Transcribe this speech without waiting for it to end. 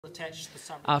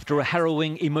After a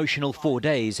harrowing, emotional 4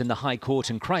 days in the High Court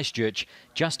in Christchurch,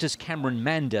 Justice Cameron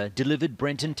Mander delivered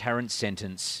Brenton Tarrant's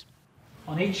sentence.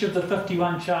 On each of the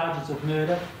 51 charges of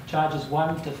murder, charges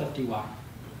 1 to 51,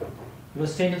 you were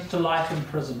sentenced to life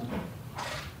imprisonment.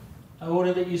 I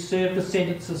order that you serve the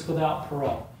sentences without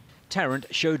parole. Tarrant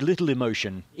showed little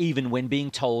emotion, even when being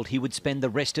told he would spend the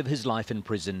rest of his life in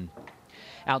prison.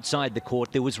 Outside the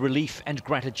court, there was relief and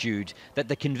gratitude that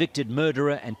the convicted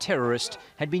murderer and terrorist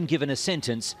had been given a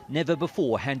sentence never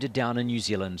before handed down in New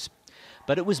Zealand.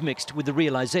 But it was mixed with the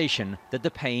realization that the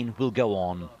pain will go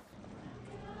on.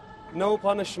 No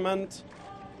punishment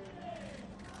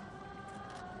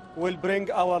will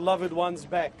bring our loved ones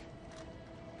back.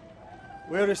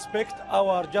 We respect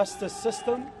our justice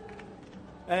system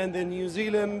and the New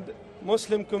Zealand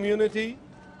Muslim community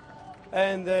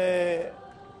and the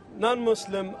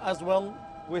non-Muslim as well.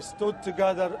 We stood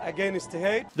together against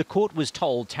hate. The court was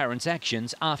told Tarrant's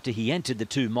actions after he entered the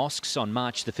two mosques on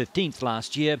March the 15th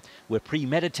last year were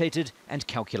premeditated and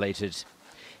calculated.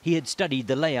 He had studied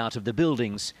the layout of the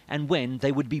buildings and when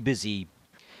they would be busy.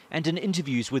 And in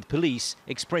interviews with police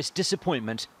expressed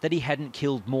disappointment that he hadn't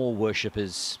killed more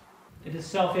worshippers. It is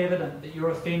self-evident that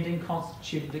your offending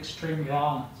constituted extreme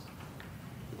violence.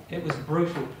 It was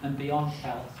brutal and beyond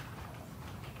callous.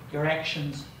 Your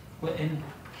actions were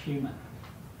inhuman.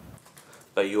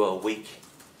 But you are weak.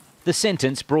 The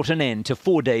sentence brought an end to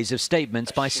 4 days of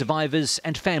statements by survivors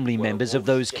and family members of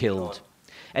those killed.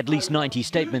 At least 90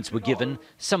 statements were given,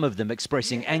 some of them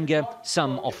expressing anger,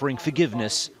 some offering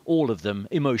forgiveness, all of them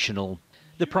emotional.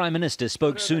 The Prime Minister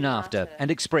spoke soon after and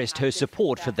expressed her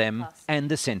support for them and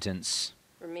the sentence.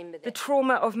 The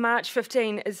trauma of March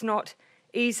 15 is not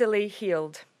easily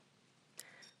healed.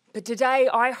 But today,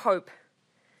 I hope,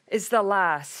 is the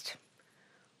last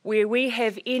where we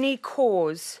have any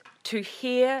cause to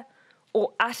hear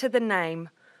or utter the name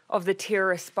of the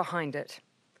terrorist behind it.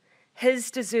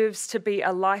 His deserves to be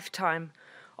a lifetime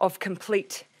of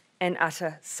complete and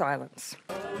utter silence.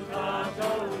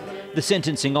 The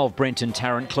sentencing of Brenton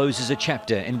Tarrant closes a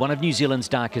chapter in one of New Zealand's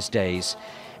darkest days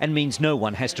and means no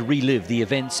one has to relive the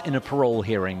events in a parole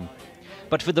hearing.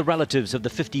 But for the relatives of the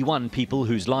 51 people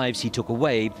whose lives he took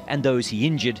away and those he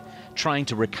injured, trying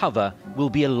to recover will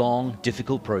be a long,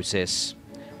 difficult process.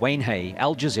 Wayne Hay,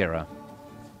 Aljazeera.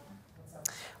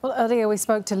 Well, earlier we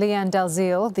spoke to Lianne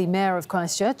Dalziel, the Mayor of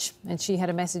Christchurch, and she had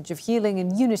a message of healing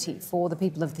and unity for the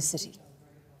people of the city.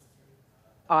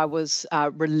 I was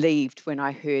relieved when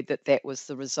I heard that that was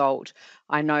the result.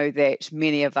 I know that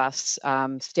many of us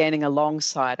standing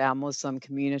alongside our Muslim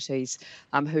communities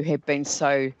who have been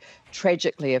so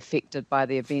tragically affected by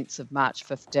the events of March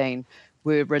 15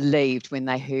 were relieved when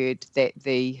they heard that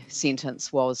the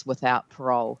sentence was without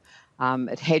parole.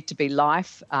 It had to be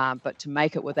life, but to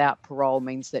make it without parole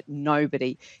means that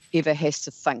nobody ever has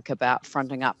to think about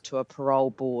fronting up to a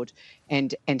parole board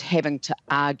and having to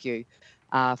argue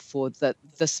for that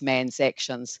this man's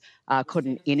actions could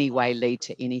in any way lead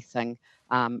to anything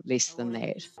less than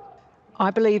that.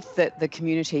 I believe that the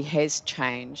community has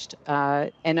changed,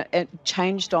 and it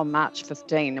changed on March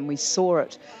 15, and we saw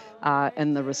it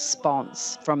in the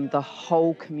response from the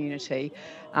whole community.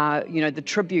 You know, the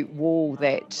tribute wall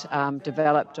that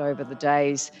developed over the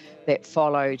days that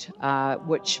followed,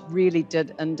 which really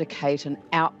did indicate an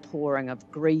outpouring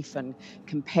of grief and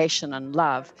compassion and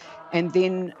love. And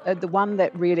then the one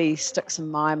that really sticks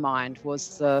in my mind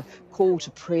was the call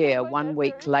to prayer 1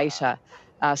 week later,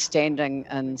 standing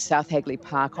in South Hagley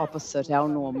Park opposite Al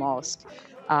Noor Mosque,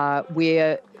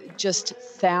 where just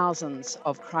thousands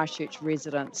of Christchurch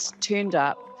residents turned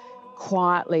up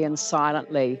quietly and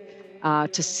silently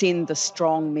to send the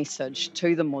strong message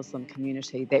to the Muslim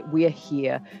community that we're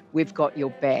here, we've got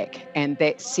your back, and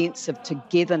that sense of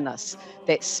togetherness,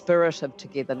 that spirit of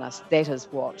togetherness, that is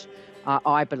what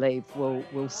I believe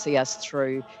will see us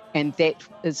through, and that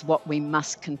is what we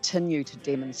must continue to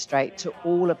demonstrate to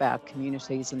all of our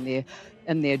communities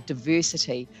in their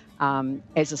diversity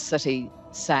as a city,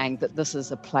 saying that this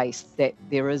is a place that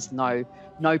there is no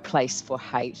place for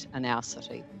hate in our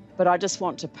city. But I just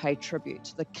want to pay tribute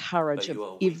to the courage of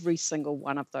every single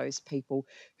one of those people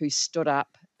who stood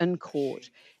up in court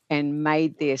and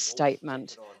made their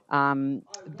statement.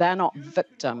 They're not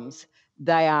victims.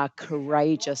 They are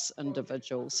courageous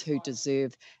individuals who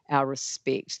deserve our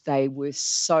respect. They were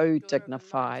so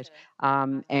dignified,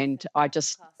 and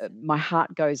my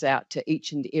heart goes out to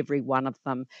each and every one of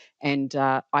them, and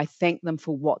I thank them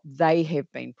for what they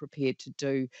have been prepared to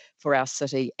do for our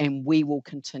city, and we will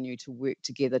continue to work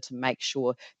together to make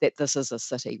sure that this is a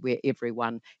city where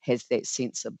everyone has that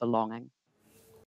sense of belonging.